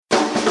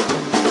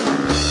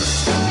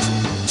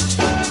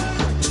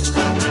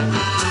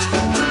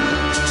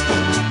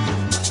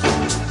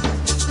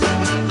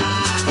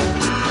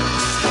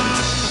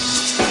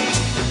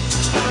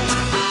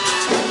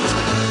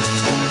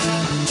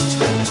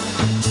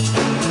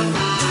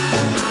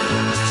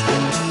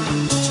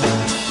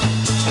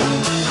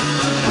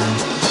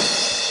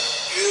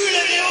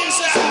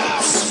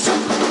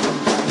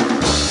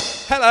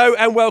Hello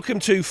and welcome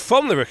to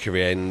From the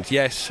Rookery End.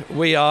 Yes,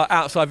 we are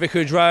outside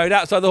Vicarage Road,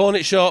 outside the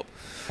Hornet Shop,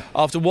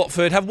 after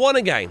Watford have won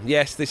a game.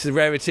 Yes, this is a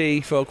rarity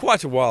for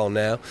quite a while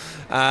now.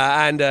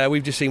 And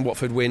we've just seen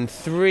Watford win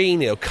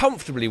 3-0,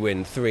 comfortably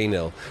win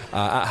 3-0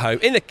 at home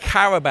in the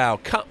Carabao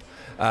Cup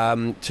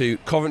to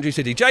Coventry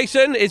City.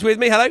 Jason is with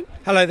me, hello.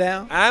 Hello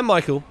there. And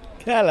Michael.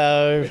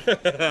 Hello.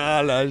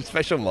 Hello,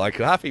 special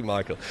Michael, happy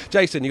Michael.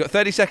 Jason, you've got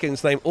 30 seconds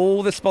to name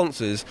all the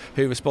sponsors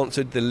who have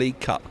sponsored the League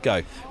Cup.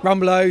 Go.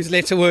 Rumbelows,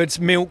 Littlewoods,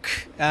 Milk,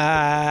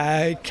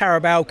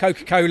 Carabao,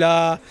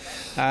 Coca-Cola,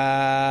 who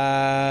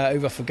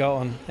have I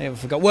forgotten?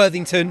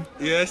 Worthington.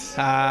 Yes.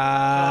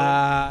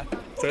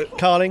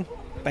 Carling.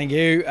 Thank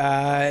you.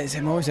 Is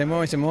there more? Do you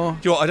know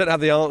what, I don't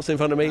have the answer in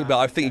front of me, but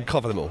I think you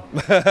cover them all.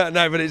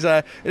 No, but it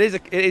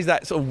is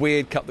that sort of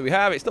weird cup that we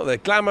have. It's not the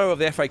glamour of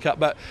the FA Cup,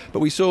 but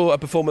we saw a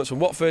performance from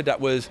Watford that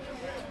was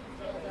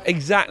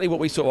exactly what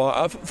we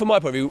saw, from my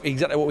point of view,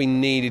 exactly what we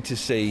needed to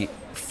see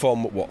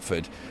from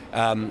Watford.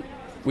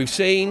 We've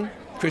seen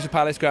Crystal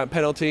Palace go out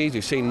penalties.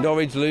 We've seen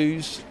Norwich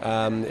lose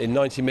in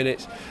 90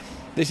 minutes.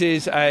 This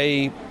is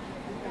a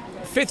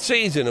fifth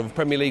season of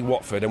Premier League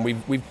Watford, and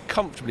we've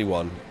comfortably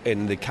won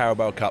in the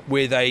Carabao Cup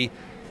with a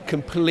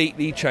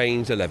completely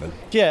changed 11.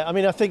 Yeah, I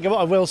mean, I think what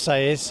I will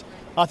say is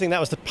I think that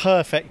was the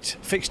perfect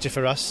fixture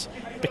for us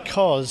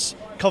because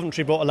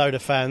Coventry brought a load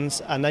of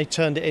fans and they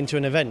turned it into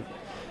an event.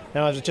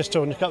 Now, I was just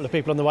talking to a couple of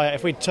people on the way out.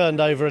 If we'd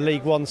turned over a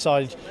League One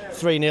side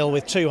 3-0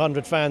 with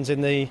 200 fans in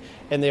the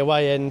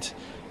away end,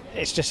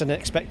 it's just an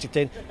unexpected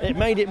thing. It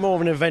made it more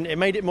of an event. It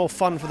made it more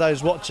fun for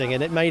those watching,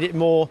 and it made it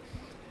more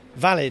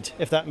valid,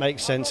 if that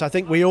makes sense. I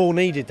think we all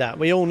needed that.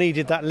 We all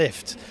needed that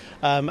lift.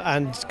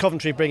 And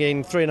Coventry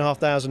bringing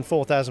 3,500,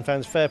 4,000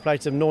 fans, fair play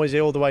to them, noisy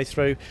all the way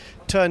through,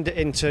 turned it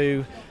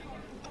into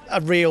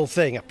a real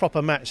thing, a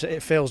proper match that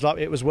it feels like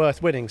it was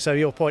worth winning. So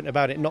your point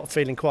about it not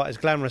feeling quite as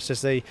glamorous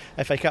as the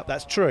FA Cup,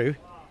 that's true.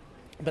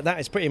 But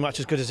that is pretty much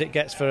as good as it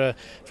gets for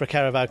a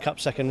Carabao Cup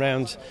second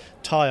round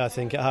tie, I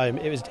think, at home.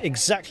 It was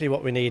exactly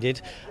what we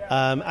needed,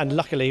 and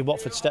luckily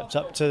Watford stepped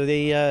up to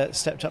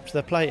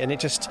the plate, and it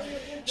just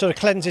sort of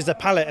cleanses the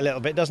palate a little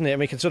bit, doesn't it? And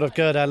we can sort of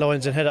gird our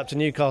loins and head up to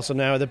Newcastle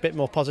now with a bit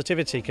more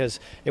positivity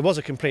because it was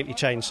a completely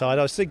changed side.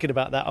 I was thinking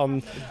about that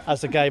as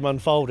the game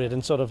unfolded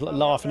and sort of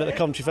laughing at the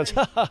commentary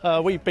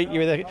fans. We beat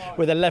you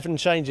with 11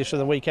 changes from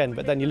the weekend,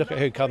 but then you look at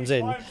who comes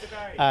in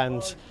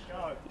and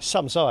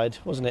some side,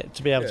 wasn't it,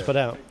 to be able to put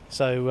out.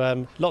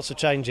 So lots of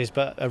changes,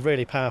 but a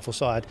really powerful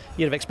side.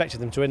 You'd have expected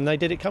them to win, and they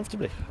did it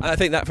comfortably. And I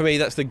think that, for me,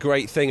 that's the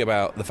great thing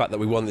about the fact that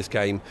we won this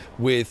game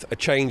with a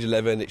change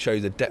 11. It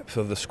shows the depth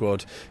of the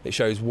squad. It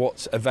shows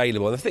what's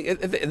available. And I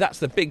think that's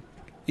the big,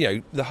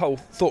 the whole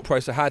thought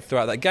process I had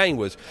throughout that game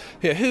was,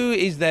 who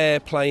is there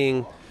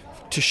playing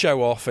to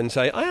show off and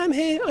say, I am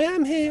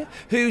here.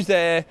 Who's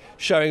there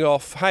showing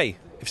off, hey,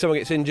 if someone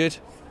gets injured,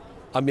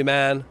 I'm your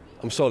man,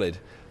 I'm solid.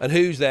 And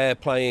who's there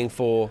playing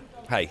for,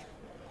 hey,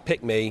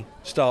 pick me,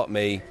 start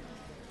me,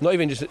 not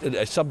even just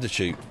a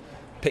substitute,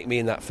 pick me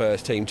in that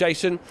first team.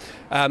 Jason,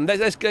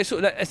 let's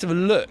have a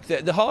look.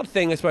 The hard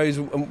thing, I suppose,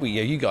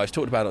 you guys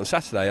talked about it on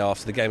Saturday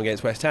after the game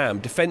against West Ham.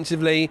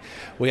 Defensively,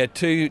 we had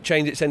two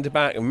changes at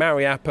centre-back, and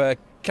Mariappa,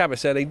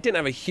 Kabasele, didn't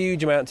have a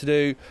huge amount to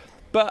do,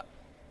 but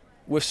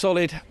were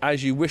solid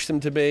as you wish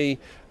them to be.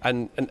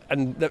 And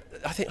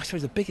I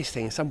suppose the biggest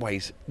thing in some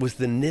ways was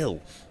the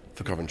nil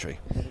for Coventry.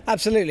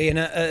 Absolutely, and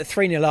at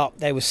 3-0 up,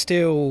 there was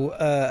still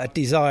a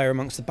desire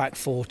amongst the back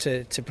four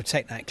to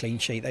protect that clean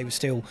sheet. They were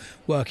still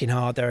working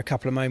hard. There were a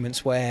couple of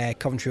moments where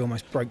Coventry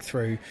almost broke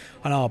through,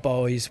 and our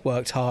boys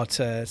worked hard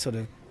to sort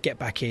of get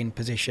back in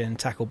position,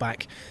 tackle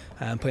back,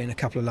 put in a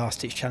couple of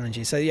last-ditch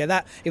challenges. So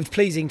yeah, it was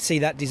pleasing to see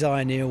that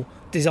desire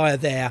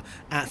there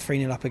at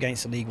 3-0 up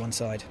against the League One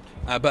side.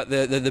 But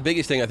the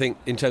biggest thing, I think,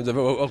 in terms of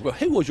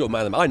who was your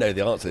man of the match? I know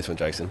the answer to this one,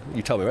 Jason.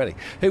 You told me already.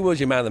 Who was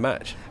your man of the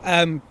match?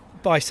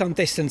 By some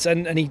distance,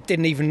 and he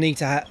didn't even need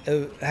to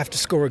have to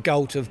score a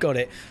goal to have got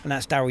it, and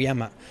that's Daryl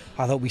Janmaat.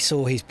 I thought we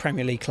saw his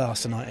Premier League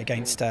class tonight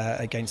against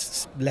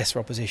lesser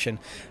opposition.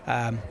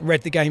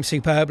 Read the game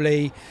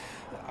superbly.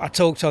 I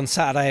talked on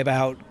Saturday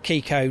about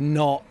Kiko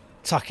not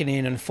tucking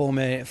in and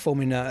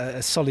forming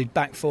a solid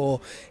back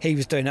four. He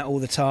was doing that all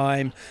the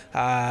time.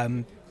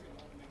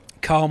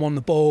 Calm on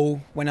the ball,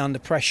 went under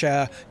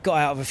pressure, got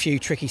out of a few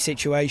tricky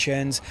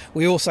situations.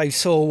 We also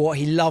saw what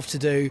he loved to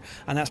do,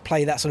 and that's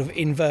play that sort of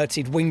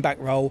inverted wing-back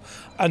role.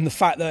 And the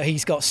fact that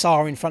he's got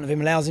Sarr in front of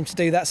him allows him to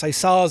do that. So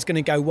Sarr's going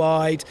to go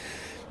wide.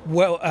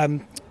 Well,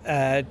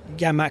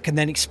 Janmaat can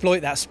then exploit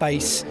that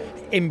space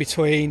in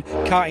between,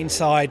 cut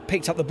inside,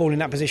 picked up the ball in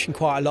that position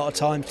quite a lot of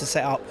times to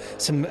set up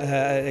some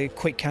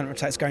quick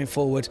counter-attacks going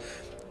forward.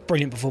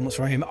 Brilliant performance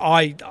from him.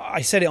 I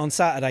said it on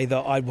Saturday that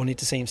I wanted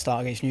to see him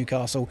start against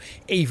Newcastle.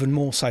 Even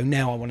more so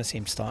now, I want to see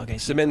him start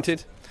against.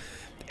 Cemented?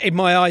 In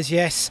my eyes,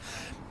 yes.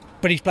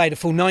 but he's played a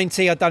full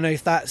 90. I don't know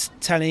if that's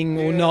telling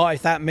or not,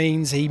 if that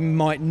means he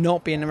might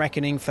not be in the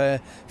reckoning for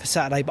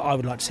Saturday, but I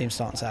would like to see him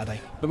start on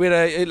Saturday. But we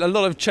had a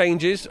lot of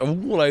changes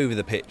all over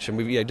the pitch, and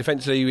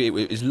defensively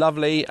it was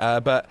lovely,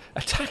 but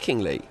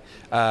attackingly,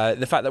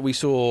 the fact that we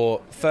saw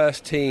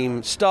first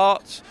team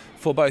starts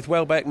for both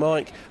Welbeck,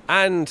 Mike,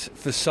 and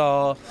for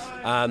Sarr,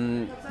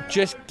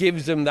 just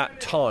gives them that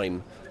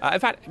time. In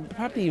fact,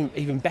 probably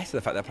even better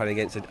the fact they're playing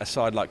against a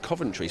side like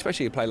Coventry,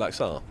 especially a player like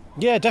Sarr.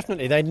 Yeah,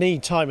 definitely. They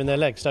need time in their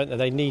legs, don't they?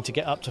 They need to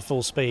get up to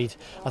full speed.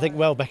 I think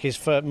Welbeck is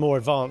more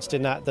advanced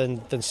in that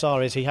than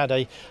Sarr is.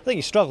 I think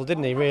he struggled,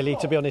 didn't he? Really,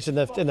 to be honest, in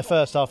the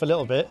first half a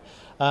little bit,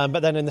 but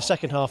then in the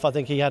second half, I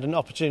think he had an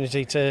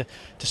opportunity to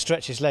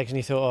stretch his legs, and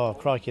he thought, "Oh,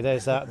 crikey,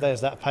 there's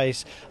that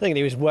pace." I think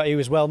he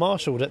was well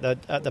marshalled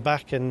at the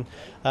back, and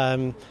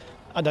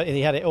I don't think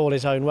he had it all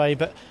his own way,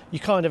 but you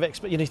kind of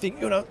expect, you think,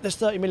 there's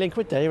 30 million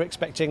quid there, you're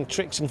expecting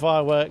tricks and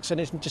fireworks,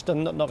 and it's just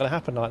not going to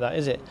happen like that,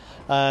 is it?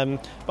 But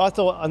I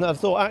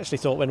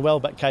thought when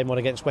Welbeck came on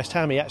against West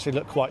Ham, he actually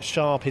looked quite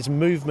sharp. His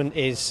movement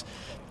is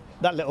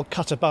that little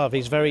cut above.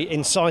 He's very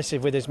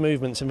incisive with his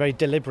movements and very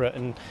deliberate,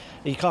 and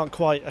I can't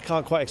quite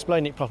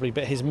explain it properly,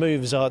 but his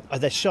moves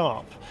they're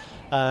sharp.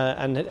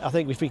 And I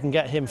think if we can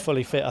get him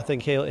fully fit, I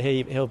think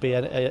he'll be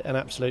an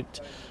absolute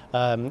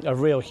a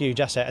real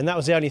huge asset. And that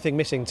was the only thing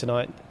missing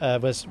tonight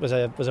was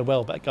a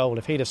Welbeck goal.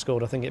 If he'd have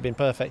scored, I think it'd been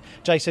perfect.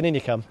 Jason, in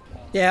you come.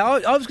 Yeah,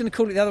 I was going to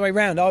call it the other way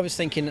round. I was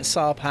thinking that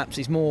Sarr perhaps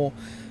is more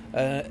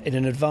in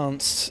an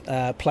advanced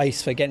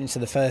place for getting to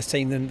the first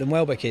team than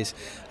Welbeck is.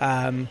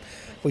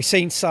 We've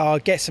seen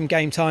Sarr get some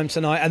game time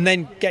tonight and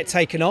then get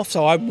taken off,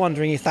 so I'm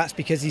wondering if that's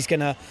because he's going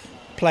to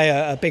play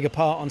a bigger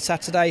part on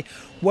Saturday.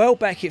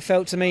 Welbeck, it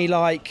felt to me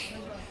like,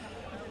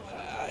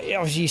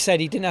 as you said,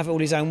 he didn't have it all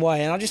his own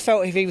way, and I just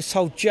felt if he was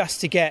told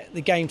just to get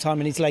the game time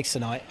in his legs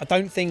tonight, I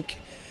don't think,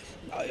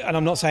 and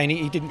I'm not saying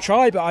he didn't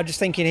try, but I'm just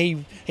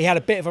thinking he had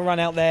a bit of a run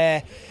out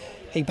there.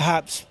 He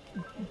perhaps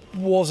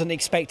wasn't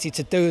expected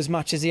to do as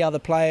much as the other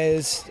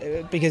players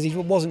because he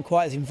wasn't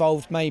quite as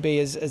involved maybe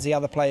as the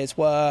other players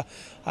were,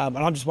 and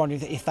I'm just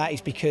wondering if that is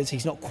because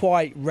he's not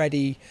quite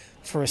ready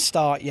for a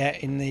start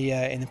yet in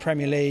the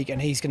Premier League,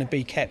 and he's going to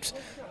be kept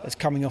as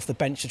coming off the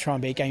bench to try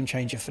and be a game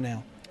changer for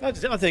now. I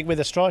think with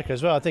a striker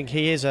as well, I think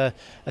he is a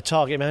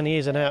target man. He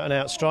is an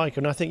out-and-out striker,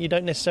 and I think you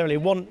don't necessarily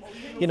want,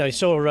 you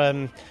saw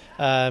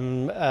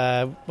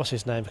what's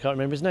his name? I can't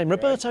remember his name.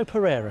 Roberto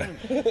Pereira,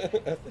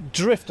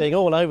 drifting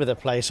all over the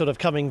place, sort of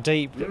coming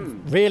deep,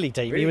 really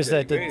deep. He was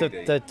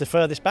the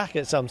furthest back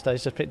at some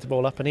stage to pick the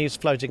ball up, and he was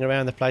floating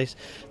around the place.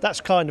 That's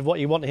kind of what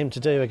you want him to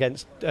do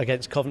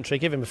against Coventry.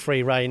 Give him a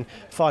free rein,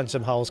 find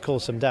some holes,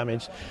 cause some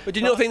damage. But do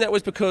you not think that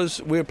was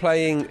because we were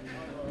playing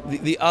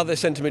the other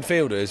centre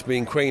midfielders,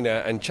 being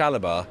Quina and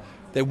Chalobah?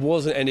 There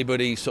wasn't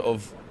anybody sort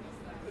of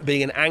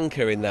being an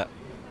anchor in that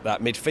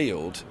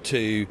midfield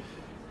to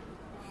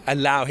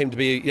allow him to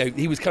be,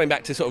 he was coming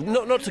back to sort of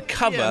not to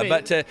cover,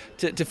 but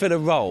to fill a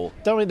role.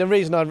 Don't think the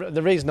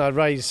reason I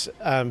raise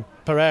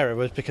Pereira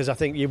was because I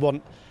think you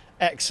want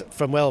X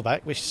from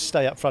Welbeck, which is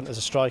stay up front as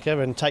a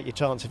striker and take your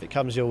chance if it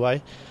comes your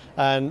way.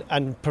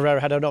 And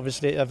Pereira had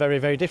obviously a very,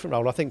 very different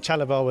role. I think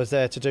Chalobah was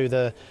there to do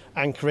the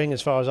anchoring,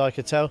 as far as I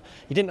could tell.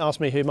 You didn't ask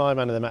me who my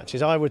man of the match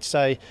is. I would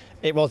say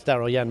it was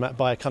Daryl Janmaat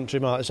by a country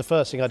mile. It's the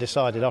first thing I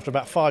decided after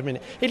about 5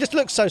 minutes. He just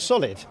looked so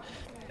solid,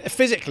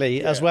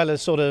 physically, as well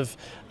as sort of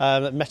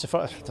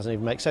metaphor. It doesn't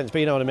even make sense, but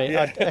you know what I mean.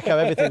 I echo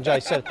everything Jay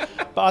said.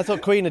 But I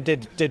thought Quina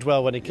did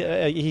well when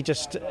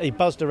he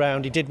buzzed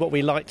around. He did what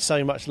we liked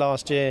so much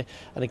last year.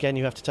 And again,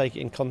 you have to take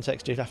it in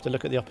context. You have to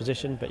look at the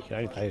opposition, but you can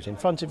only play it in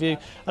front of you.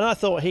 And I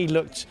thought he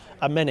looked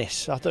a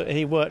menace. I thought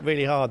he worked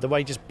really hard. The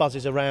way he just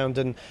buzzes around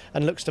and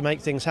looks to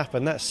make things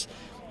happen. That's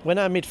when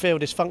our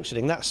midfield is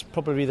functioning. That's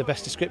probably the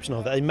best description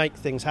of it. They make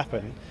things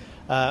happen.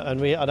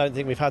 And I don't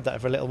think we've had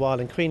that for a little while.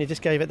 And Queenie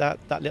just gave it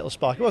that little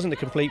spark. It wasn't a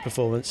complete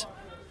performance,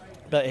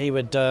 but he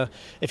would.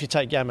 If you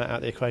take Janmaat out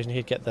of the equation,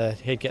 he'd get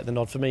the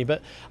nod for me.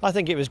 But I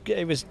think it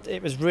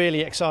was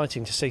really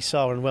exciting to see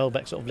Sarr and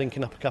Welbeck sort of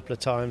linking up a couple of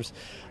times.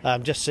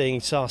 Just seeing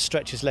Sarr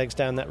stretch his legs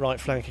down that right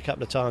flank a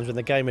couple of times when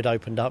the game had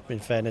opened up. In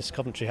fairness,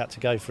 Coventry had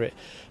to go for it,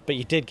 but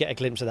you did get a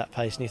glimpse of that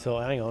pace, and you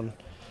thought, hang on.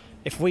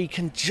 If we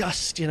can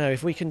just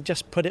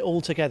put it all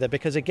together,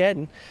 because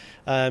again,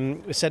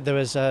 we said there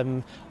was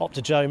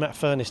Opta Joe, Matt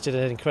Furness did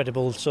an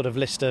incredible sort of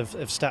list of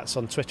stats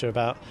on Twitter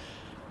about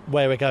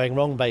where we're going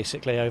wrong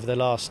basically over the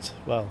last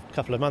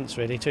couple of months,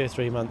 really 2 or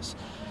 3 months.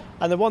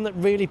 And the one that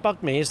really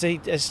bugged me is the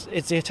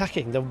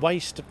attacking, the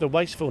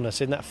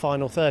wastefulness in that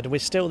final third. And we're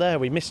still there.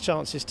 We missed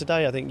chances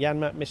today. I think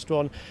Janmaat missed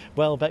one,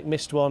 Welbeck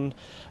missed one.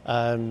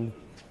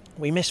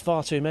 We miss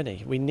far too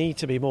many. We need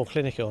to be more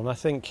clinical, and I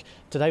think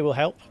today will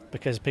help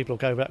because people will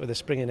go back with a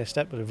spring in their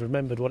step, will have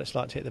remembered what it's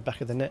like to hit the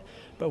back of the net.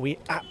 But we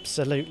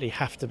absolutely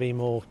have to be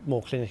more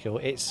clinical.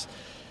 It's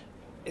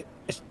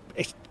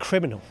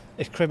criminal.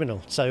 It's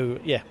criminal. So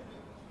yeah,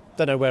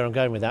 don't know where I'm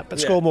going with that. But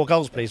score more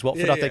goals, please,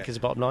 Watford. I think is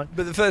the bottom line.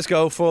 But the first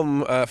goal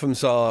from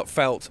Sarr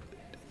felt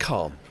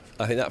calm.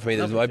 I think that for me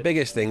was my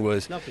biggest thing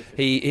was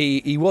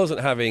he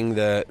wasn't having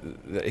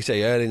you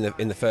say early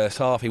in the first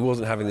half, he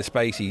wasn't having the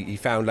space he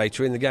found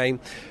later in the game,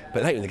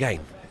 but later in the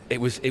game it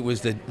was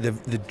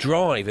the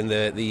drive and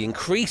the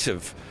increase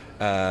of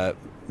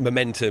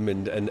momentum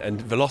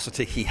and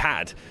velocity he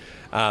had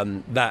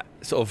that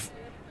sort of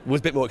was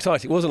a bit more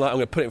exciting. It wasn't like I'm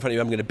going to put it in front of you,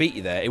 I'm going to beat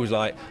you there. It was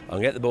like I'm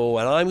going to get the ball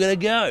and I'm going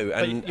to go,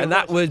 and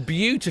that was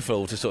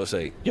beautiful to sort of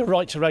see. You're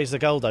right to raise the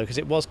goal though, because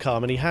it was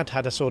calm, and he had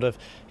a sort of,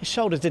 his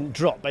shoulders didn't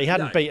drop, but he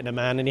hadn't beaten a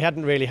man, and he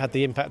hadn't really had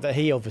the impact that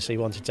he obviously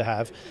wanted to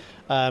have.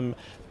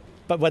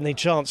 But when the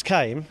chance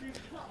came,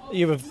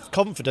 you were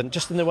confident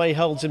just in the way he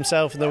holds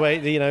himself and the way,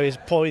 his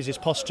poise, his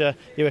posture.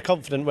 You were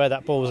confident where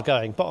that ball was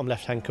going, bottom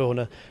left-hand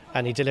corner,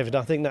 and he delivered.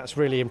 I think that's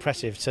really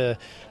impressive.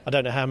 I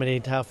don't know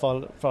how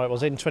far it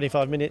was in,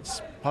 25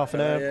 minutes, half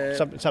an hour,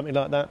 something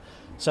like that.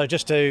 So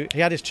he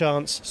had his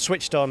chance,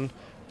 switched on,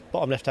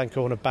 bottom left-hand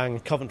corner, bang.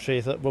 Coventry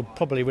that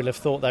probably will have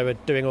thought they were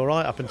doing all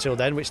right up until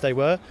then, which they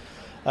were.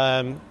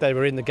 They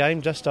were in the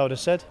game, I would have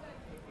said.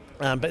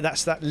 But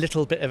that's that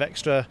little bit of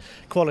extra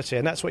quality,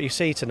 and that's what you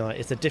see tonight,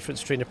 is the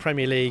difference between a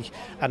Premier League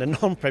and a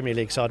non-Premier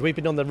League side. We've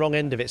been on the wrong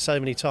end of it so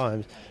many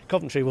times.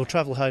 Coventry will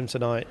travel home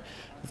tonight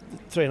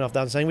 3.5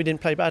 down, saying we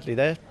didn't play badly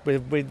there.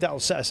 That'll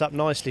set us up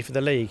nicely for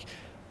the league.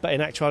 But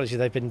in actuality,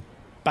 they've been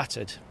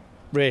battered,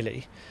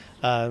 really,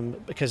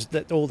 because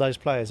all those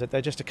players,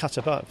 they're just a cut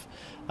above.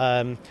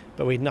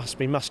 But we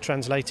must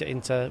translate it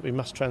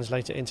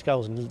into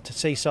goals, and to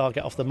see Sarr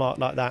get off the mark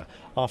like that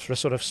after a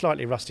sort of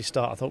slightly rusty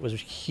start, I thought was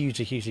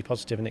hugely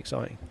positive and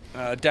exciting.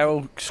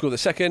 Daryl scored the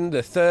second.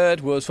 The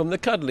third was from the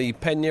Cuddly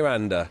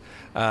Peñaranda,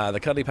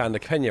 Panda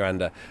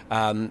Peñaranda,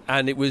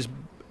 and it was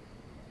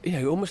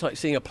almost like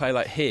seeing a player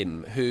like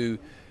him who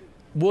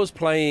was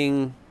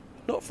playing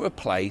not for a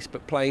place,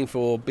 but playing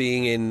for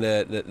being in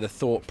the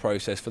thought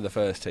process for the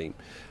first team.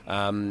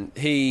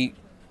 He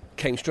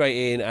came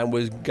straight in and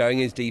was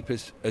going as deep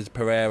as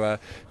Pereira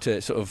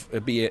to sort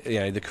of be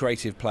the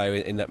creative player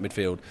in that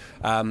midfield.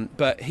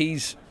 But you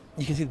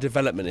can see the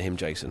development in him,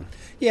 Jason.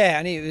 Yeah,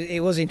 and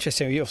it was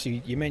interesting.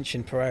 You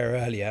mentioned Pereira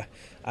earlier,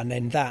 and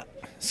then that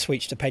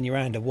switch to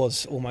Peñaranda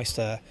was almost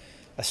a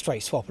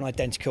straight swap, an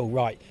identical.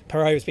 Right,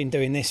 Pereira's been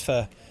doing this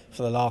for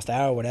the last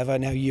hour or whatever.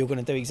 Now you're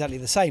going to do exactly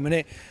the same,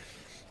 and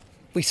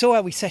we saw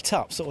how we set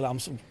up. I'm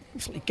sort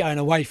of going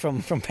away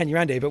from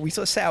Peñaranda, but we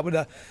sort of set up with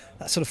that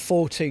sort of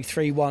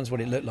 4-2-3-1 is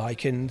what it looked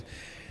like, and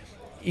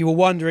you were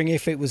wondering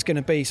if it was going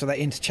to be that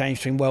interchange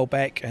between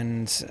Welbeck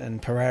and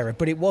Pereira,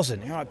 but it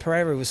wasn't.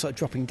 Pereira was sort of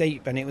dropping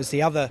deep, and it was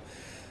the other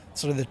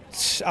two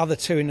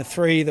in the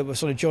three that were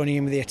sort of joining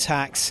in with the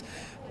attacks,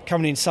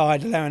 coming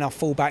inside, allowing our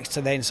fullbacks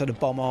to then sort of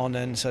bomb on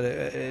and sort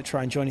of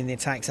try and join in the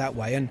attacks that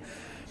way. And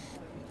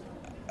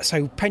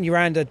so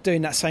Peñaranda,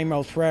 doing that same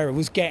role as Pereira,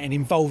 was getting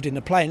involved in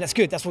the play, and that's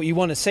good. That's what you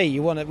want to see.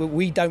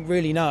 We don't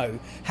really know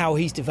how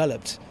he's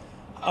developed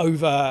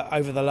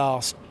over the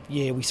last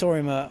year. We saw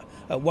him at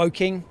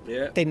Woking.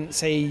 Didn't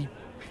see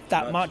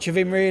that much of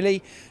him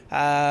really.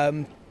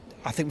 I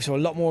think we saw a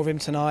lot more of him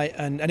tonight,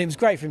 and it was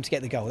great for him to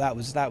get the goal. That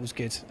was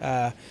good.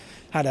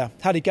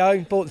 How'd he go?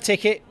 Bought the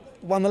ticket.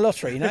 Won the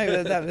lottery,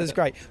 that was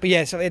great. But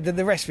yeah, so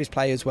the rest of his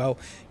play as well,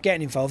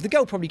 getting involved. The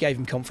goal probably gave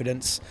him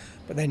confidence,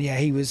 but then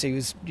he was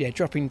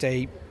dropping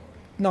deep,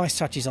 nice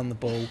touches on the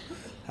ball,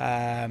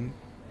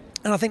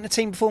 and I think the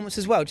team performance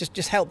as well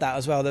just helped that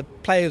as well. The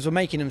players were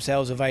making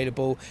themselves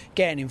available,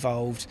 getting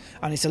involved,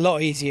 and it's a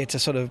lot easier to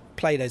sort of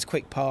play those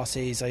quick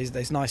passes,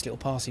 those nice little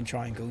passing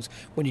triangles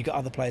when you've got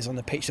other players on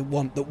the pitch that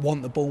want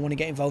the ball, want to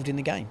get involved in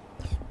the game.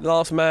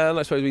 Last man,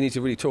 I suppose we need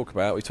to really talk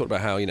about. We talked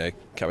about how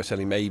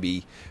Kabasele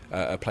maybe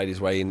played his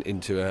way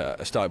into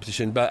a starting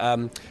position, but I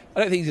don't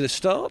think he's going to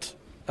start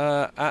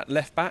at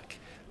left back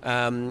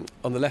on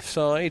the left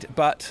side.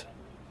 But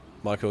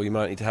Michael, you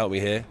might need to help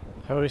me here.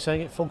 How are we saying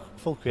it?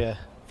 Fulquier.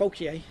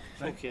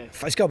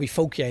 It's got to be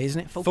Fulquier,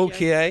 isn't it?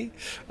 Fulquier.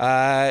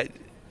 The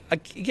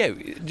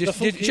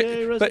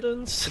Fulquier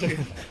residence.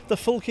 The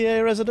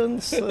Fulquier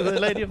residence. The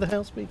lady of the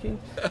house speaking.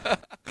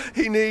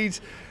 He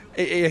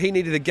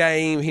needed a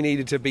game. He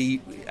needed to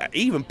be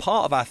even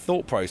part of our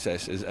thought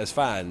process as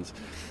fans.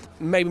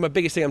 Maybe my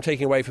biggest thing I'm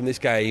taking away from this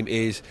game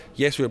is,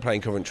 yes, we were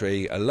playing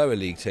Coventry, a lower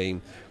league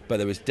team, but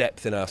there was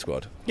depth in our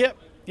squad.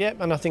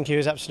 Yep, and I think he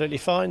was absolutely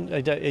fine.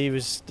 He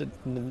was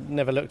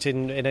never looked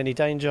in any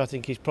danger. I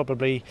think he's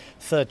probably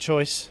third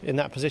choice in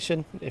that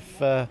position if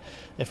we're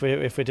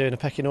doing a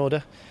pecking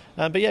order.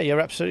 But yeah,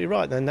 you're absolutely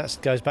right. Then that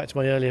goes back to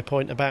my earlier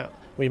point about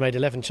we made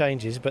 11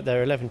 changes, but there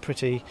are 11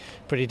 pretty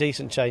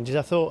decent changes.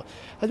 I thought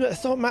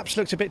Maps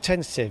looked a bit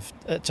tentative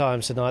at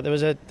times tonight. There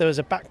was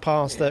a back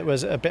pass that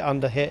was a bit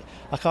under hit.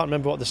 I can't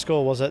remember what the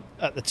score was at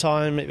the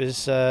time. It was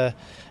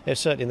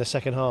certainly in the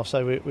second half,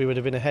 so we would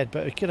have been ahead.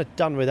 But we could have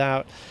done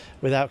without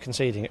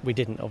conceding it. We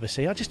didn't,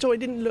 obviously. I just thought it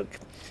didn't look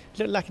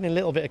lacking a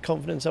little bit of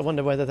confidence. I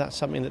wonder whether that's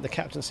something that the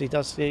captaincy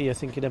does see. You're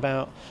thinking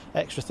about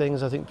extra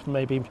things. I think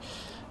maybe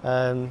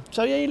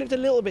So yeah, he looked a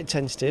little bit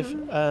tentative,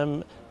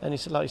 and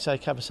it's like you say,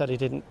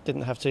 Kabasadi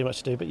didn't have too much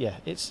to do. But yeah,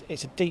 it's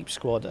a deep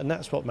squad, and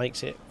that's what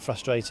makes it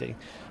frustrating.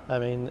 I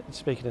mean,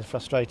 speaking of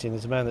frustrating,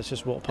 there's a man that's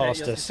just walked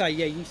past us.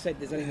 You said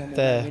there's only one more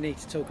man we need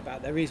to talk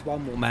about. There is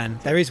one more man.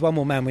 There is one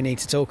more man we need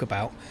to talk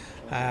about.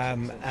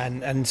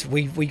 And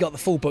we got the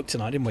full book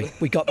tonight, didn't we?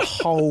 We got the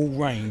whole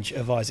range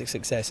of Isaac's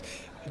success.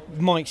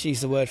 Mike's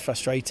used the word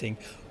frustrating,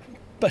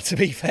 but to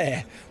be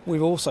fair,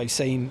 we've also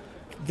seen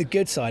the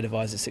good side of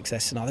Isaac's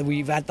success tonight.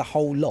 We've had the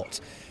whole lot.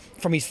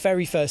 From his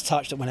very first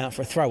touch that went out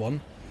for a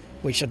throw-on,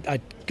 which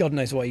God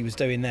knows what he was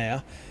doing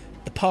there.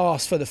 The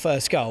pass for the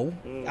first goal,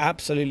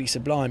 absolutely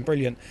sublime,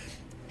 brilliant.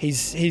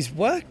 His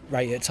work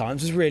rate at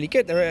times was really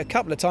good. There are a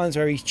couple of times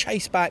where he's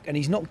chased back and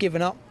he's not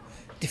given up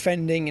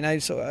defending,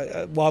 sort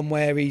of one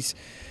where he's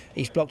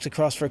blocked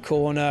across for a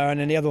corner, and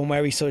then the other one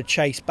where he sort of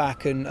chased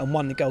back and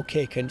won the goal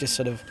kick and just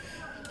sort of,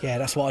 yeah,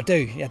 that's what I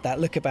do. He had that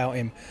look about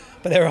him.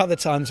 But there are other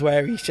times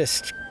where he's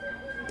just,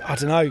 I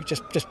don't know,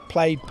 just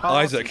played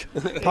Isaac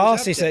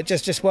passes that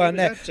just weren't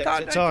there.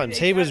 At times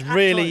he was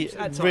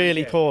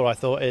really poor, I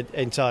thought,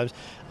 in times,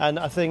 and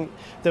I think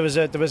there was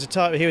a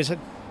time he was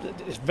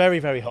it's very,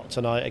 very hot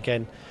tonight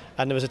again,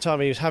 and there was a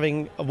time he was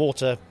having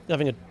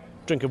a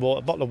drink of water,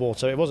 a bottle of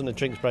water. It wasn't a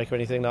drinks break or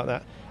anything like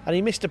that, and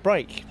he missed a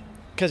break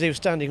because he was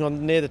standing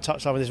on near the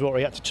touchline with his water.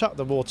 He had to chuck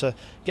the water,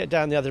 get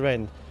down the other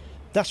end.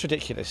 That's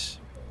ridiculous,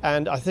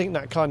 and I think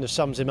that kind of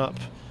sums him up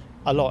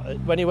a lot.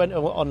 When he went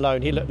on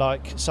loan, he looked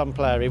like some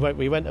player.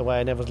 We went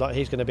away and everyone's like,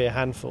 he's going to be a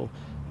handful,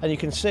 and you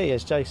can see,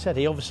 as Jay said,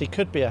 he obviously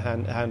could be a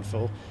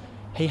handful.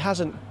 He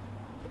hasn't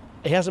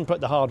put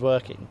the hard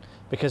work in,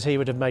 because he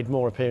would have made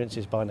more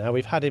appearances by now.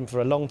 We've had him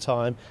for a long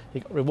time.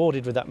 He got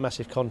rewarded with that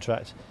massive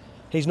contract.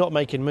 He's not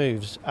making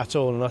moves at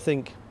all, and I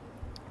think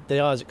the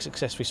Isaac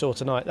success we saw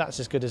tonight, that's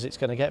as good as it's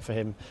going to get for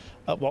him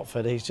at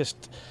Watford. He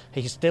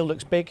still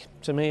looks big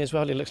to me as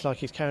well. He looks like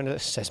he's carrying a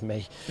little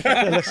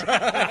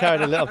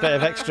bit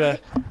of extra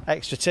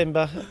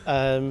timber,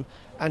 and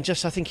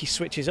just I think he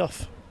switches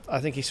off.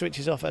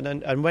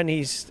 And when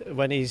he's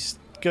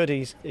good,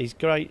 he's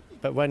great.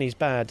 But when he's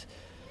bad,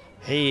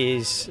 he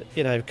is.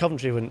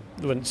 Coventry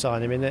wouldn't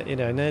sign him in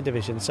their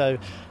division. So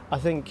I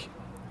think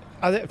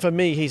for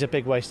me, he's a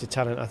big wasted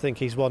talent. I think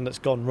he's one that's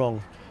gone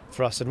wrong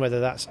for us, and whether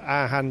that's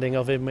our handing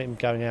of him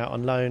going out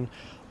on loan,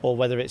 or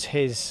whether it's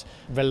his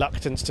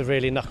reluctance to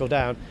really knuckle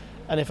down.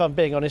 And if I'm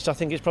being honest, I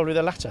think it's probably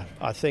the latter.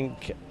 I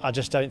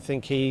just don't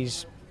think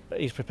he's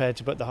prepared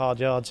to put the hard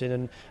yards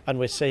in, and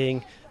we're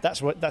seeing that's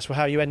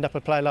how you end up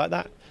a player like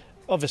that.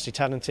 Obviously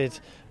talented,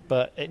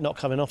 but it not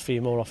coming off for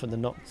you more often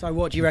than not. So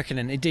what do you reckon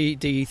then? Do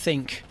you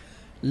think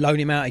loan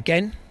him out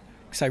again?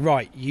 Say,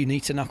 right, you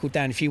need to knuckle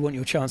down if you want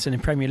your chance in the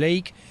Premier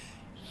League.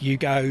 You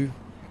go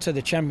to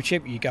the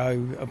Championship, you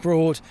go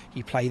abroad,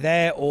 you play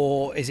there,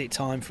 or is it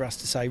time for us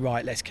to say,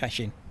 right, let's cash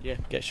in? Yeah,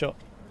 get shot.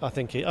 I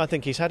think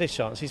he's had his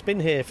chance. He's been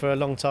here for a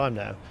long time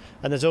now,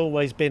 and there's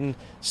always been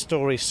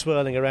stories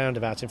swirling around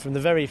about him. From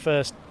the very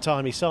first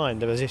time he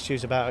signed, there was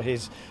issues about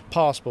his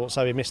passport,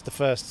 so he missed the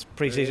first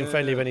pre-season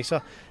friendly when he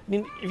signed. I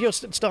mean, if you're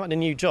starting a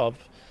new job,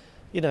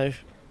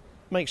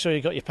 make sure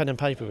you've got your pen and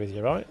paper with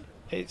you, right?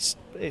 It's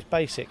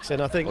basics,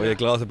 and I think. Or your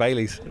glass of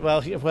Baileys. Well,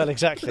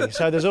 exactly.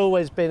 So there's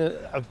always been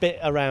a bit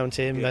around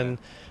him, and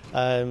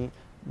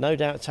no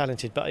doubt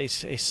talented, but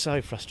it's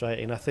so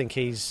frustrating. I think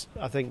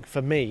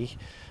for me,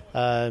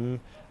 I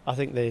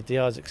think the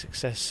Isaac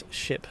success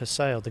ship has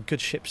sailed. The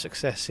good ship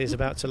success is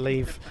about to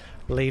leave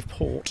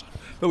port.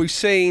 But we've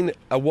seen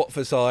a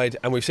Watford side,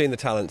 and we've seen the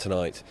talent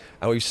tonight,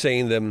 and we've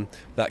seen them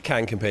that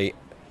can compete.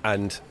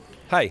 And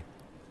hey,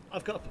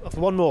 I've got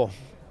one more.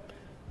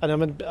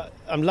 And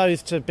I'm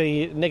loath to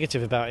be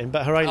negative about him,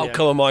 but Heredia. Oh,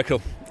 come on,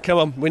 Michael. Come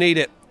on, we need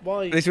it.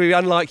 Why? This would be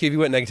unlike you if you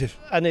weren't negative.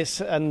 And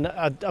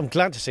I'm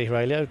glad to see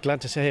Heredia.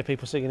 Glad to hear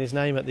people singing his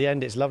name at the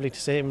end. It's lovely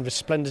to see him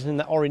resplendent in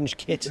that orange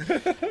kit.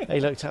 He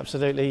looked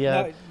absolutely.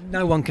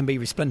 No one can be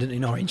resplendent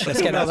in orange.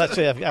 Let's get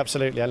that.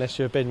 Absolutely, unless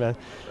you're a bin man.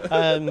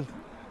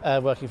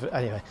 Working for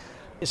anyway.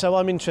 So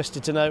I'm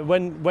interested to know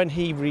when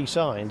he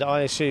re-signed.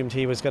 I assumed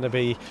he was going to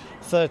be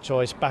third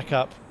choice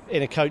backup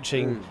in a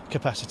coaching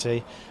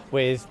capacity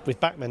with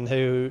Bachmann,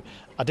 who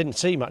I didn't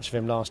see much of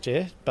him last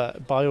year,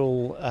 but by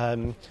all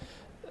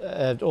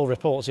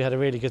reports he had a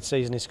really good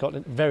season in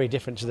Scotland. Very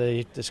different to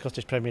the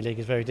Scottish Premier League,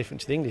 is very different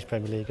to the English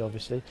Premier League,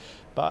 obviously.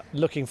 But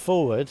looking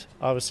forward,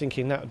 I was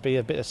thinking that would be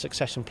a bit of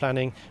succession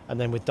planning,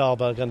 and then with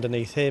Dahlberg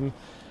underneath him.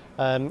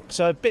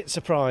 So a bit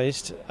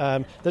surprised.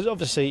 There's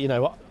obviously,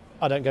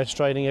 I don't go to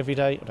training every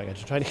day. I don't go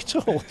to training at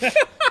all.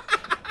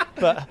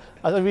 But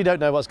we don't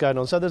know what's going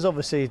on. So there's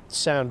obviously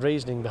sound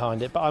reasoning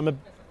behind it. But I'm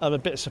a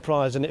bit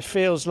surprised, and it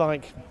feels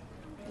like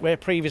where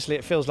previously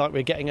it feels like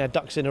we're getting our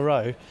ducks in a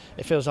row.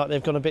 It feels like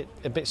they've gone a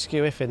bit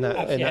skew-if in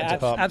that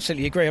department.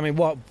 Absolutely agree. I mean,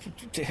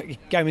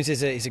 Gomez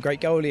is a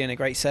great goalie and a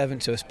great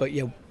servant to us. But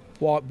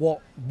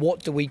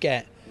what do we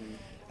get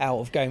out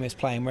of Gomez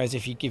playing? Whereas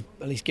if you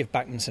at least give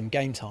Bachmann some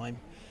game time,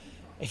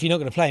 if you're not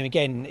going to play him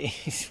again,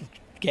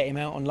 get him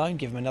out on loan,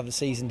 give him another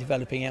season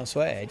developing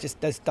elsewhere. It just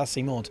does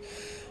seem odd.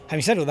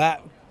 Having said all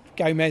that,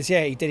 Gomez,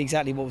 he did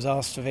exactly what was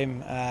asked of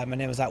him, and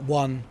there was that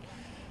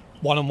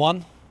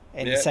one-on-one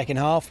in the second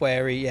half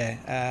where he,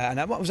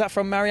 and what was that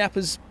from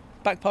Mariappa's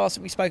back pass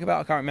that we spoke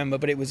about? I can't remember,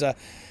 but it was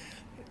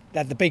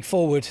had the big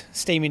forward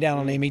steaming down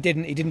on him. He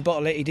didn't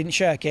bottle it, he didn't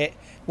shirk it,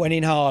 went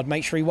in hard,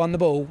 make sure he won the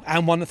ball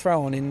and won the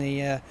throw on in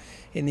the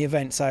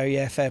event.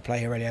 So fair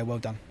play, Aurelio, well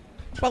done.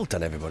 Well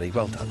done, everybody,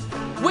 well done.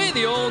 We're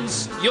the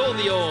Orns, you're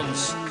the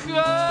Orns.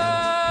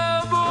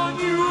 Come on,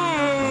 you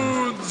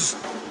Orns!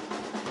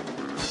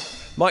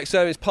 Mike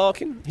Sermon is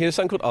parking. He has a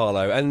son called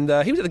Arlo, and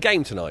he was at the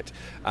game tonight.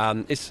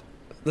 It's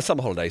the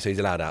summer holiday, so he's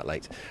allowed out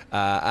late.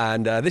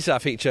 And this is our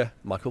feature,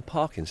 Michael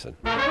Parkinson.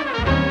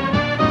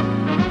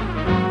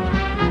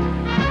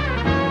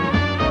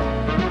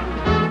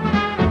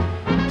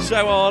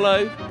 So,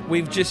 Arlo,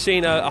 we've just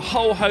seen a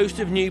whole host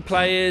of new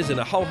players and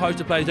a whole host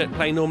of players who don't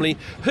play normally.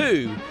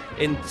 Who,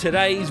 in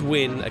today's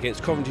win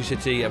against Coventry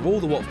City, of all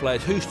the Watford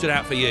players, who stood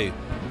out for you?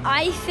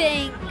 I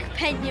think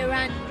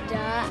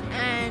Peñaranda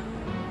and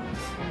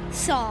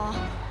Sarr.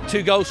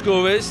 2 goal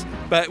scorers,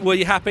 but were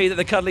you happy that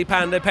the cuddly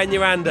panda,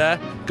 Peñaranda,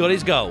 got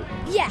his goal?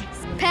 Yes,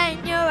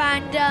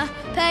 Peñaranda,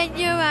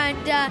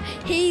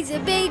 he's a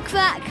big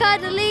fat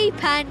cuddly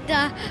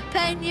panda.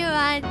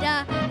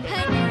 Peñaranda.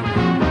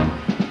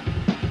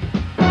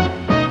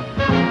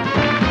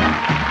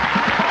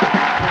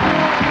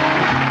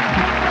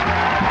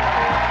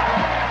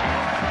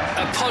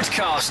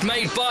 Podcast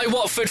made by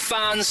Watford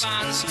fans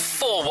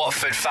for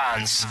Watford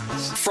fans.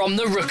 From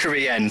the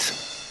Rookery end.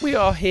 We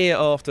are here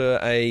after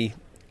a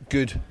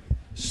good,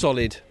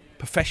 solid,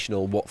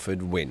 professional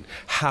Watford win.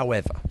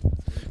 However,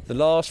 the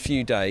last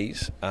few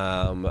days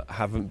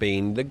haven't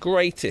been the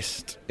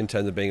greatest in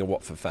terms of being a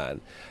Watford fan.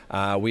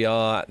 We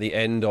are at the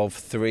end of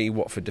 3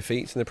 Watford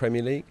defeats in the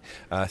Premier League.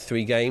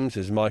 3 games,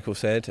 as Michael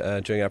said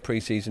during our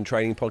pre-season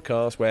training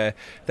podcast, where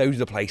those are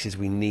the places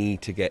we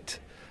need to get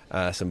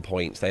some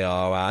points. They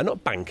are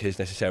not bankers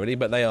necessarily,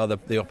 but they are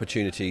the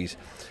opportunities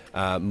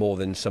more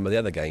than some of the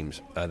other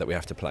games that we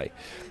have to play.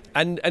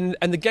 And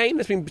the game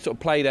that's been sort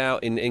of played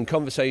out in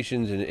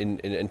conversations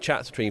and in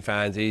chats between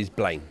fans is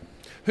blame.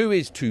 Who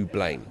is to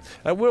blame?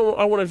 I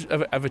want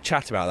to have a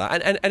chat about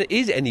that. And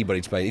is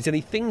anybody to blame? Is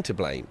anything to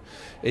blame?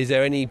 Is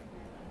there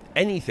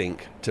anything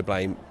to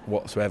blame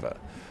whatsoever?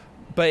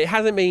 But it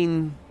hasn't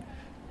been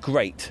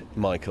great,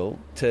 Michael,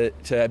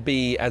 to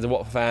be, as a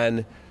Watford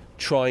fan,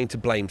 trying to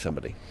blame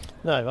somebody.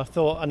 No,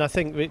 I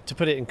think to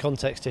put it in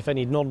context, if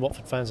any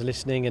non-Watford fans are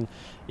listening, and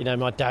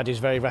my dad is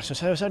very rational,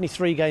 so it's only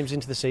 3 games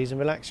into the season,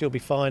 relax, you'll be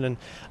fine, and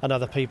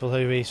other people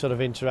who we sort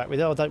of interact with,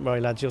 don't worry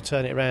lads, you'll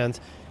turn it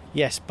around.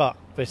 Yes, but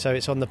so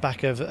it's on the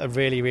back of a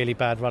really, really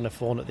bad run of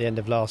form at the end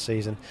of last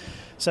season.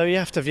 So you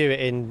have to view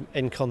it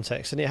in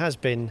context, and it has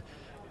been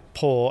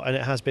poor and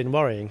it has been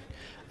worrying.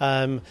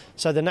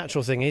 So the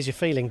natural thing is you're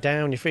feeling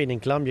down, you're feeling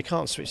glum, you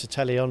can't switch the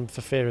telly on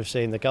for fear of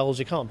seeing the goals,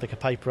 you can't pick a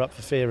paper up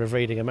for fear of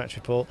reading a match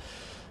report.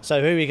 So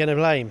who are you going to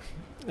blame?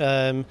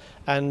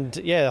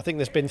 I think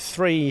there's been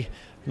 3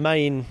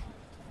 main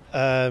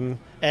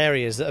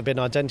areas that have been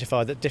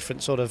identified that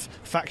different sort of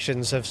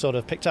factions have sort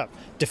of picked up.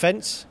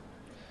 Defence,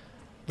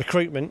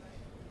 recruitment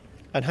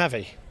and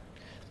Javi.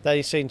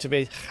 They seem to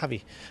be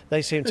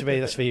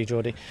that's for you,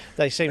 Geordie.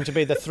 They seem to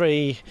be the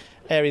 3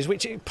 areas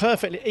which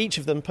each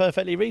of them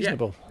perfectly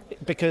reasonable,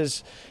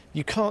 because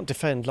you can't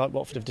defend like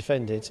Watford have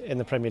defended in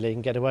the Premier League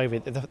and get away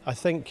with it. I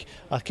think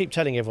I keep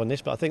telling everyone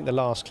this, but I think the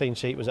last clean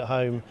sheet was at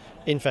home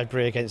in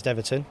February against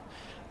Everton.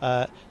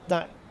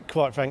 That,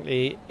 quite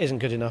frankly, isn't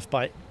good enough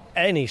by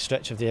any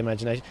stretch of the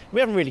imagination.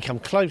 We haven't really come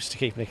close to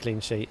keeping a clean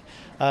sheet,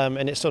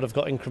 and it's sort of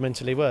got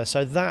incrementally worse.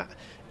 So that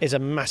is a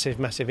massive,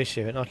 massive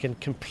issue, and I can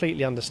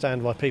completely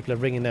understand why people are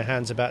wringing their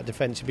hands about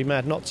defence. You'd be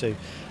mad not to.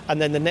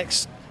 And then the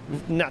next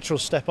natural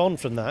step on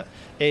from that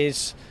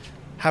is,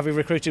 have we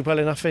recruited well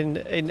enough in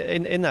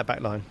that back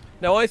line?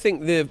 Now, I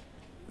think the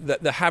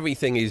Harry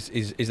thing is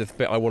the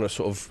bit I want to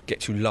sort of get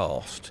to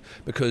last,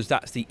 because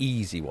that's the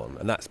easy one,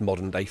 and that's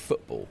modern day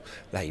football.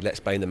 Hey,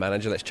 let's blame the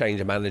manager, let's change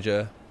the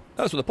manager.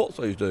 That's what the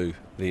Pozzos do,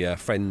 the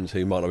friends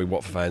who might not be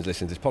Watford fans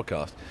listening to this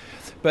podcast.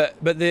 But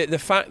the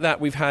fact that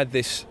we've had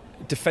this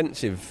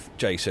defensive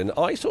Jason,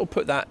 I sort of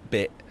put that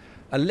bit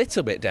a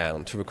little bit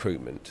down to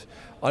recruitment.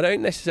 I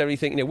don't necessarily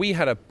think, we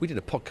did a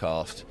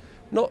podcast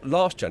not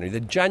last January,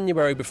 the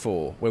January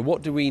before, where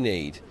what do we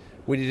need?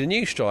 We need a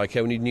new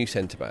striker, we need a new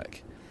centre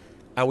back,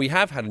 and we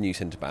have had a new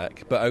centre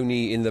back, but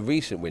only in the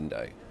recent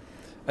window.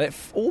 And it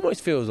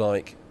almost feels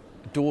like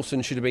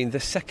Dawson should have been the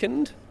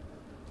second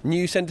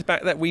new centre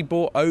back that we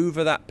bought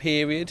over that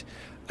period,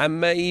 and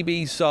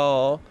maybe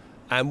Sarr,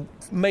 and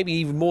maybe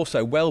even more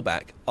so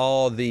Welbeck,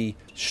 are the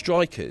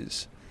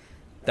strikers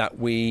that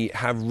we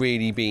have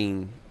really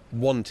been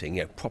wanting,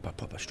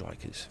 proper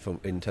strikers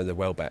in terms of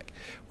Welbeck.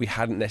 We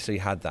hadn't necessarily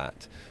had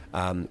that.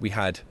 We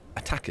had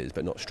attackers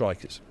but not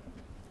strikers.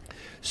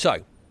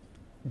 So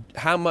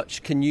how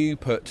much can you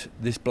put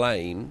this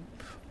blame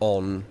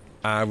on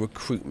our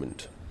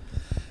recruitment?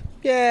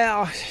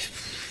 Yeah,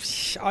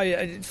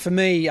 for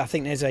me, I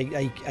think there's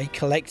a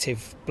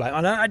collective blame.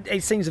 I know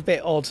it seems a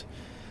bit odd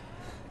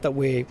that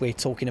we're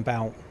talking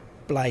about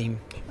blame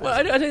Well,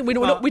 I don't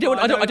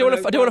want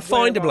to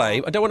find a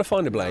blame. I don't want to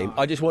find a blame.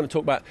 I just want to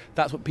talk about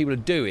that's what people are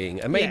doing,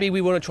 and maybe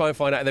we want to try and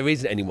find out if there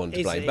isn't anyone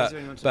to blame.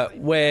 But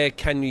where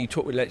can you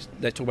talk? Let's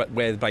talk about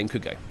where the blame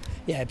could go.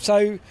 Yeah,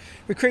 so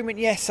recruitment,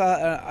 yes,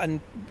 and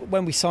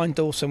when we signed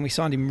Dawson, we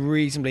signed him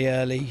reasonably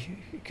early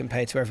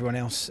compared to everyone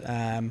else.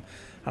 And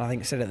I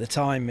think I said at the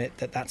time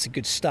that's a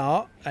good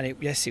start. And it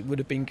would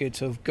have been good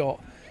to have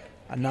got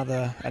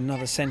another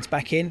centre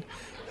back in.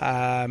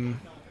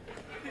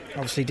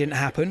 Obviously, didn't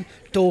happen.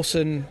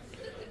 Dawson,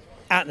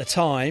 at the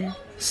time,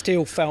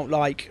 still felt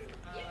like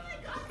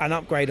an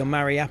upgrade on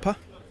Mariappa.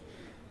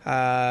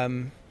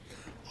 I'm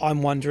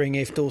wondering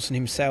if Dawson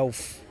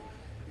himself.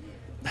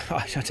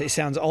 It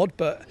sounds odd,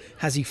 but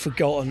has he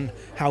forgotten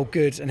how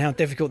good and how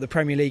difficult the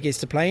Premier League is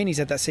to play in? He's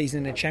had that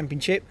season in the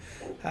Championship,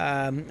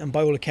 and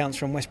by all accounts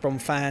from West Brom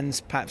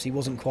fans, perhaps he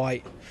wasn't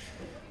quite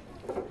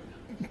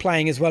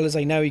playing as well as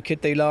they know he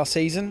could do last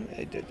season.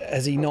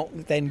 Has he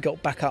not then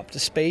got back up to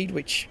speed,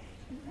 which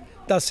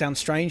does sound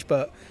strange,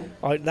 but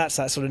that's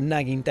that sort of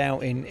nagging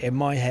doubt in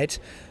my head.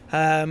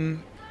 But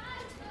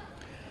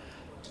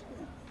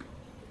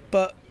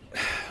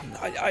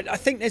I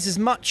think there's as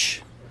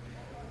much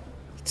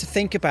to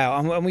think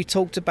about, and we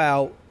talked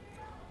about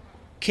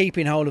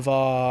keeping hold of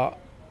our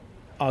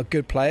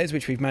good players,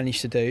 which we've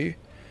managed to do,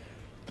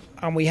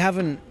 and we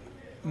haven't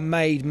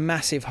made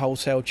massive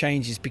wholesale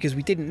changes because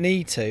we didn't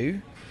need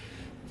to,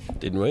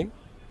 didn't we?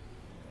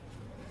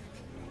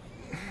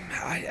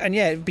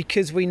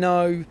 Because we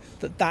know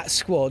that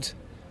squad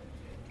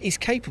is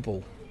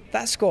capable.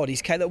 That squad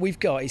that we've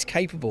got is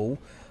capable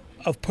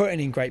of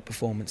putting in great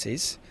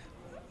performances.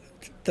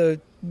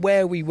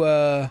 Where we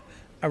were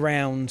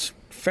around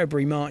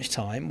February, March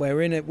time,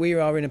 we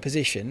are in a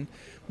position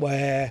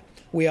where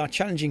we are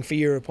challenging for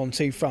Europe on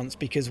two fronts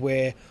because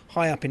we're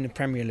high up in the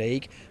Premier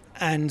League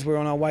and we're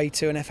on our way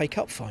to an FA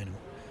Cup final.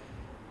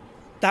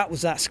 That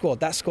was that squad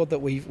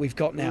that we've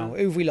got now.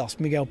 Who have we lost?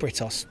 Miguel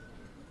Britos.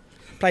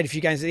 Played a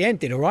few games at the end,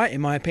 did all right in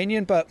my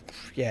opinion, but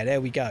yeah,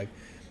 there we go.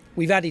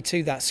 We've added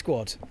to that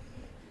squad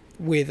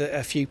with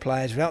a few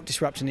players without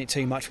disrupting it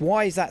too much.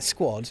 Why is that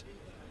squad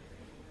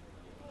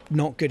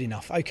not good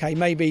enough? Okay,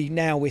 maybe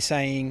now we're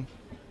saying,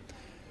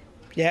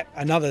 yeah,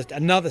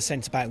 another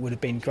centre back would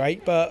have been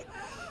great, but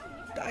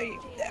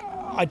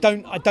I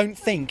don't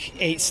think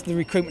the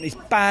recruitment is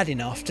bad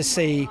enough to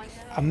see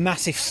a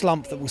massive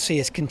slump that will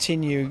see us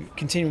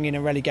continuing in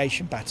a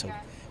relegation battle.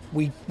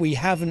 We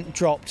haven't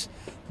dropped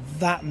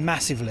that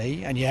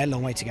massively, and yeah,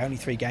 long way to go, only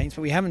 3 games,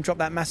 but we haven't dropped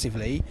that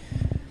massively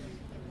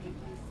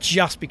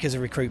just because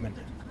of recruitment.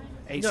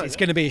 It's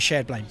going to be a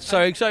shared blame.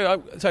 So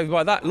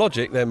by that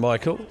logic then,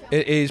 Michael,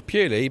 it is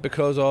purely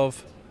because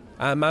of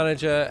our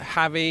manager,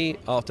 Javi.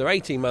 After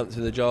 18 months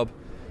in the job,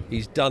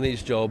 he's done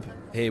his job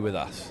here with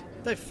us.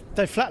 They've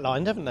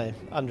flatlined, haven't they,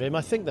 under him?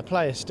 I think the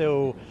players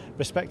still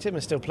respect him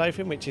and still play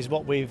for him, which is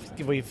what we've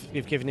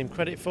given him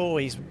credit for.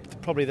 He's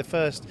probably the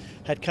first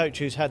head coach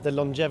who's had the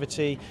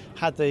longevity,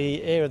 had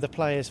the ear of the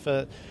players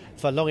for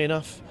long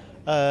enough,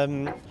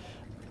 and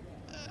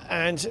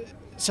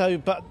so.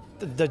 But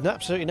there's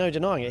absolutely no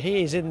denying it.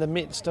 He is in the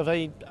midst of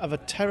a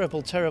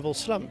terrible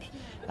slump,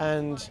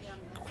 and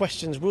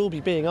questions will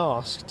be being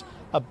asked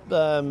at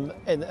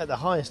the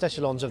highest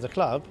echelons of the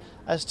club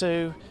as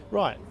to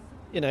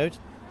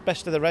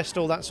best of the rest,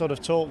 all that sort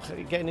of talk,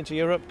 getting into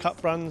Europe,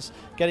 cup runs,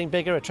 getting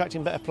bigger,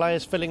 attracting better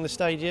players, filling the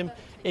stadium.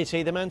 Is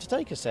he the man to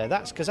take us there?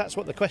 That's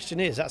what the question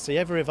is. That's the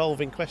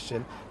ever-evolving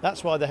question.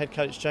 That's why the head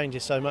coach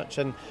changes so much.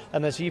 And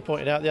as you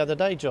pointed out the other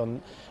day,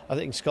 John, I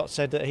think Scott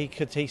said that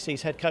he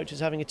sees head coaches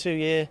having a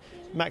 2-year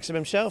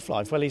maximum shelf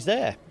life. Well, he's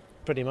there,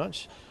 pretty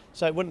much.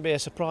 So it wouldn't be a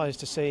surprise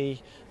to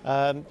see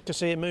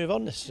him move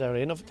on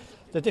necessarily. And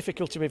the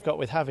difficulty we've got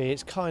with Javi,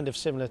 it's kind of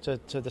similar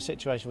to the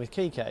situation with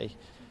Kike.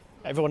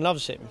 Everyone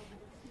loves him.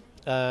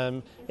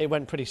 It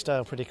went pretty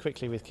stale pretty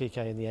quickly with Kike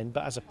in the end,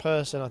 but as a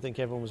person I think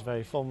everyone was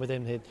very fond with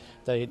him.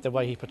 The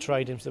way he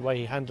portrayed him, the way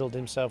he handled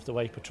himself, the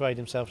way he portrayed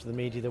himself to the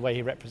media, the way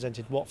he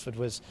represented Watford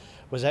was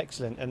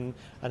excellent, and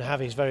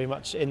Javi's very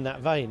much in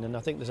that vein, and I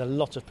think there's a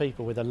lot of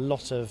people with a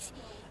lot of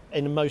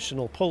an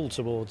emotional pull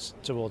towards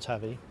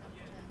Javi.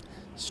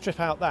 Strip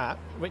out that,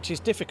 which is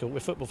difficult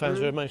with football fans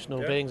who are emotional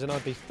beings, and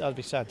I'd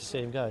be sad to see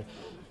him go.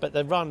 But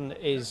the run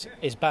is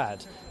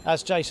bad.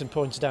 As Jason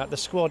pointed out, the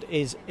squad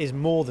is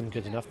more than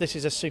good enough. This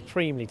is a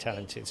supremely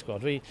talented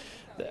squad.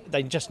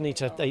 They just needs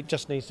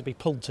to be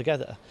pulled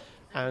together,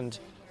 and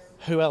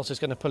who else is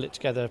going to pull it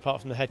together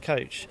apart from the head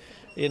coach?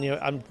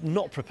 I'm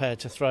not prepared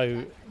to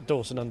throw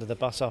Dawson under the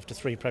bus after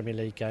 3 Premier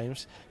League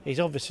games.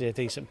 He's obviously a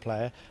decent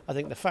player. I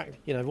think the fact,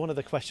 one of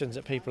the questions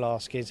that people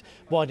ask is,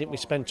 why didn't we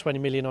spend 20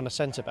 million on a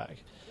centre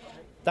back?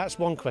 That's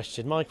one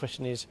question. My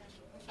question is,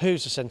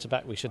 who's the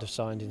centre-back we should have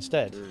signed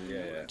instead?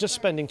 Just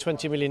spending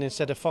 20 million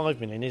instead of 5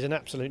 million is an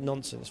absolute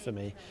nonsense for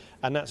me.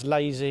 And that's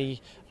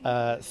lazy,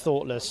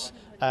 thoughtless,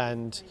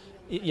 and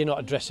you're not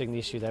addressing the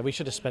issue there. We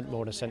should have spent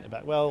more on a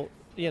centre-back. Well,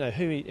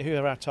 who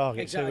are our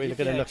targets? Exactly. Who are we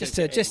going to look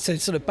at? Just to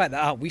sort of back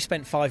that up, we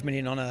spent 5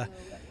 million on a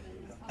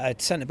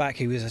centre-back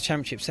who was a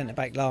Championship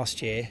centre-back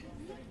last year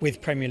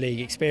with Premier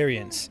League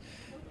experience.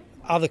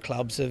 other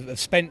clubs have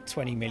spent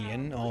 20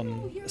 million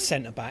on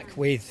centre back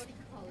with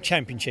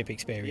championship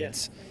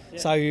experience.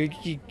 So you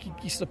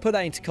sort of put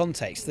that into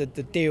context. The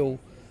deal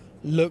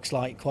looks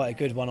like quite a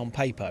good one on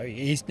paper. It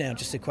is now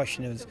just a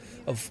question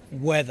of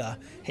whether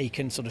he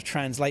can sort of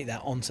translate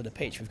that onto the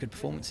pitch with good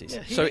performances.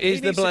 Yeah, So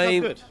is the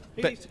blame?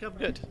 He needs to come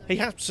good. He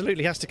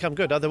absolutely has to come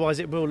good. Otherwise,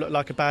 it will look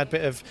like a bad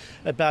bit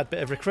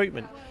of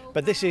recruitment.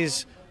 But this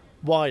is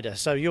wider.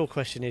 So your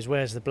question is,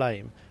 where's the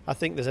blame? I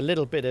think there's a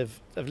little bit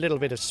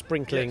of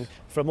sprinkling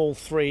from all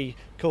three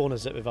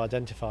corners that we've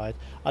identified.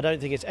 I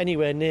don't think it's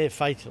anywhere near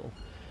fatal.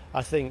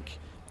 I think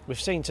we've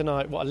seen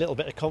tonight what a little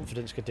bit of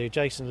confidence could do.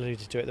 Jason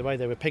alluded to it, the way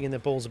they were pinging their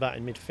balls about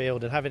in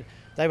midfield and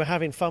they were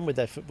having fun with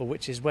their football,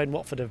 which is when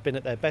Watford have been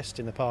at their best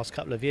in the past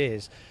couple of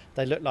years.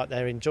 They look like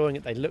they're enjoying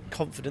it, they look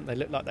confident, they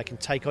look like they can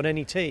take on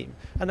any team,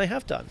 and they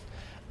have done.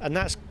 And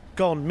that's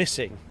gone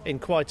missing in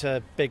quite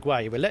a big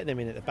way. We're letting them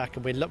in at the back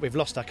and we've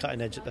lost our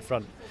cutting edge at the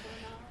front.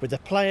 But the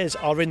players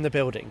are in the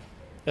building,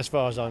 as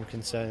far as I'm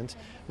concerned.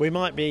 We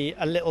might be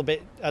a little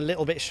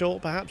bit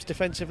short, perhaps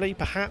defensively,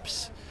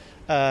 perhaps.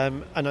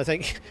 And I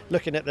think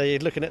looking at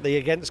the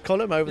against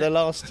column over the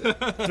last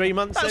 3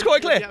 months, that's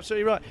quite clear. You're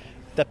absolutely right.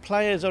 The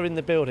players are in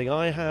the building.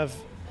 I have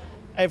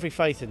every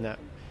faith in that.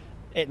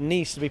 It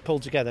needs to be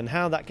pulled together, and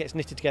how that gets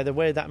knitted together,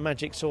 where that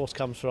magic sauce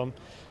comes from,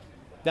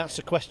 that's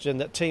a question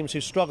that teams who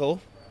struggle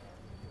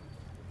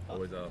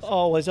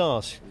always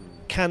ask.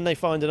 Can they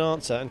find an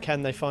answer, and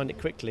can they find it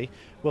quickly?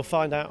 We'll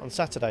find out on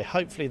Saturday.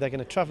 Hopefully they're going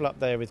to travel up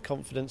there with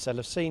confidence. They'll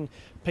have seen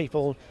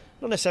people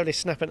not necessarily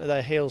snapping to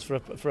their heels for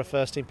a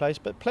first team place,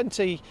 but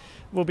plenty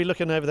will be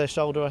looking over their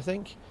shoulder, I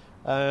think.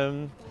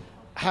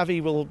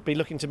 Javi will be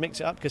looking to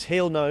mix it up because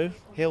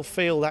he'll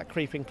feel that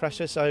creeping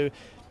pressure, so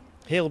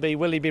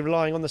will he be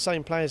relying on the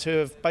same players who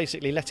have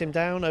basically let him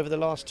down over the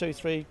last two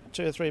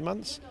or three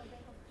months?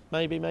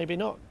 Maybe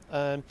not.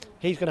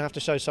 He's going to have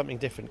to show something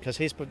different because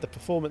the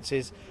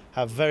performances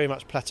have very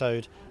much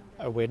plateaued.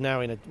 We're now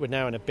in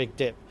a big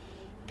dip.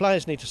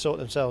 Players need to sort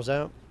themselves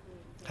out.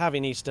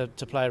 Javi needs to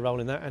play a role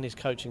in that, and his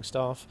coaching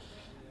staff.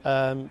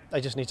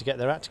 They just need to get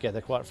their act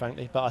together, quite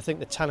frankly. But I think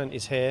the talent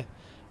is here.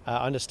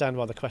 I understand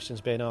why the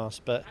question's being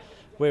asked, but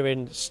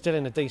we're still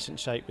in a decent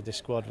shape with this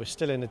squad. We're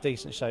still in a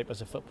decent shape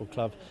as a football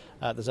club.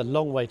 There's a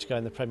long way to go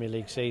in the Premier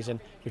League season.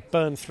 We've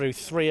burned through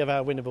 3 of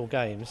our winnable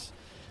games.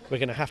 We're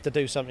going to have to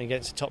do something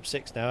against the top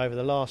 6 now. Over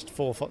the last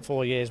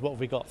 4 years, what have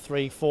we got?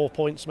 3-4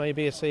 points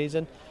maybe a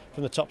season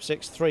from the top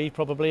 6. 3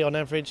 probably on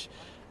average.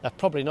 They're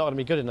probably not going to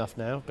be good enough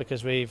now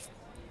because we've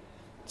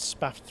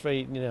spaffed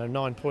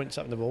 9 points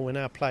up in the ball. We're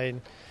now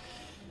playing,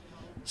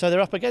 so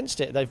they're up against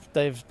it.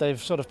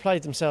 They've sort of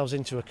played themselves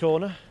into a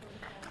corner.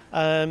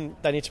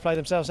 They need to play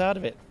themselves out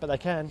of it, but they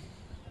can.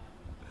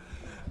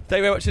 Thank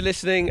you very much for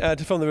listening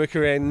to From the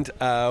Rookery End.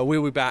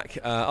 We'll be back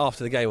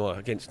after the game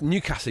against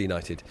Newcastle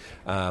United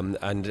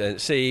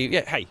and see,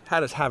 how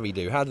does Javi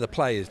do? How do the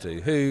players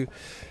do? Who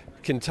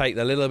can take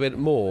a little bit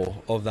more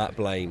of that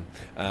blame,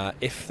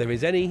 if there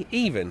is any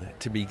even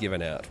to be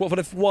given out? Watford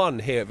have won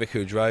here at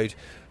Vicarage Road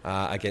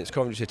against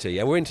Coventry City,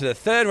 and we're into the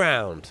 3rd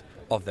round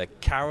of the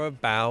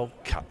Carabao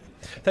Cup.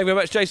 Thank you very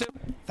much, Jason.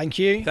 Thank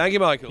you. Thank you,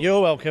 Michael.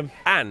 You're welcome.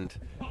 And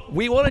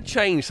we want to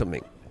change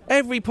something.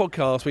 Every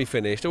podcast we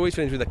always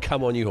finish with a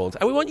 "Come on, you horns,"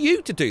 and we want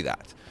you to do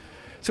that.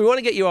 So we want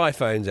to get your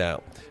iPhones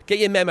out, get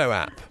your Memo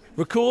app,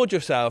 record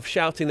yourself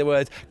shouting the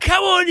words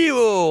 "Come on, you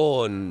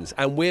horns,"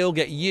 and we'll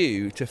get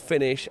you to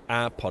finish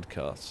our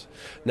podcasts.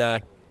 Now,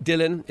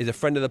 Dylan is a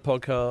friend of the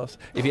podcast.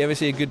 If you ever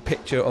see a good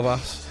picture of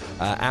us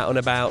out and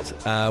about,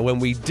 when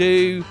we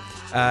do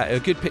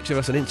a good picture of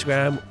us on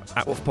Instagram,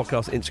 at Watford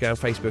Podcast, Instagram,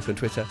 Facebook and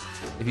Twitter,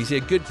 if you see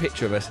a good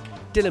picture of us,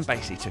 Dylan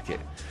basically took it.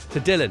 So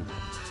Dylan,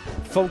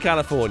 from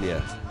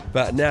California,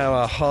 but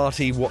now a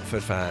hearty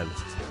Watford fan,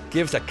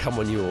 give us a "Come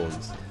on, you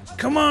horns."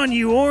 Come on,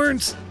 you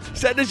horns.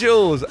 Send us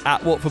yours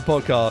at Watford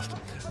Podcast,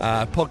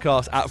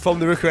 podcast at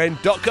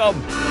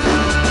FromTheRookerEnd.com.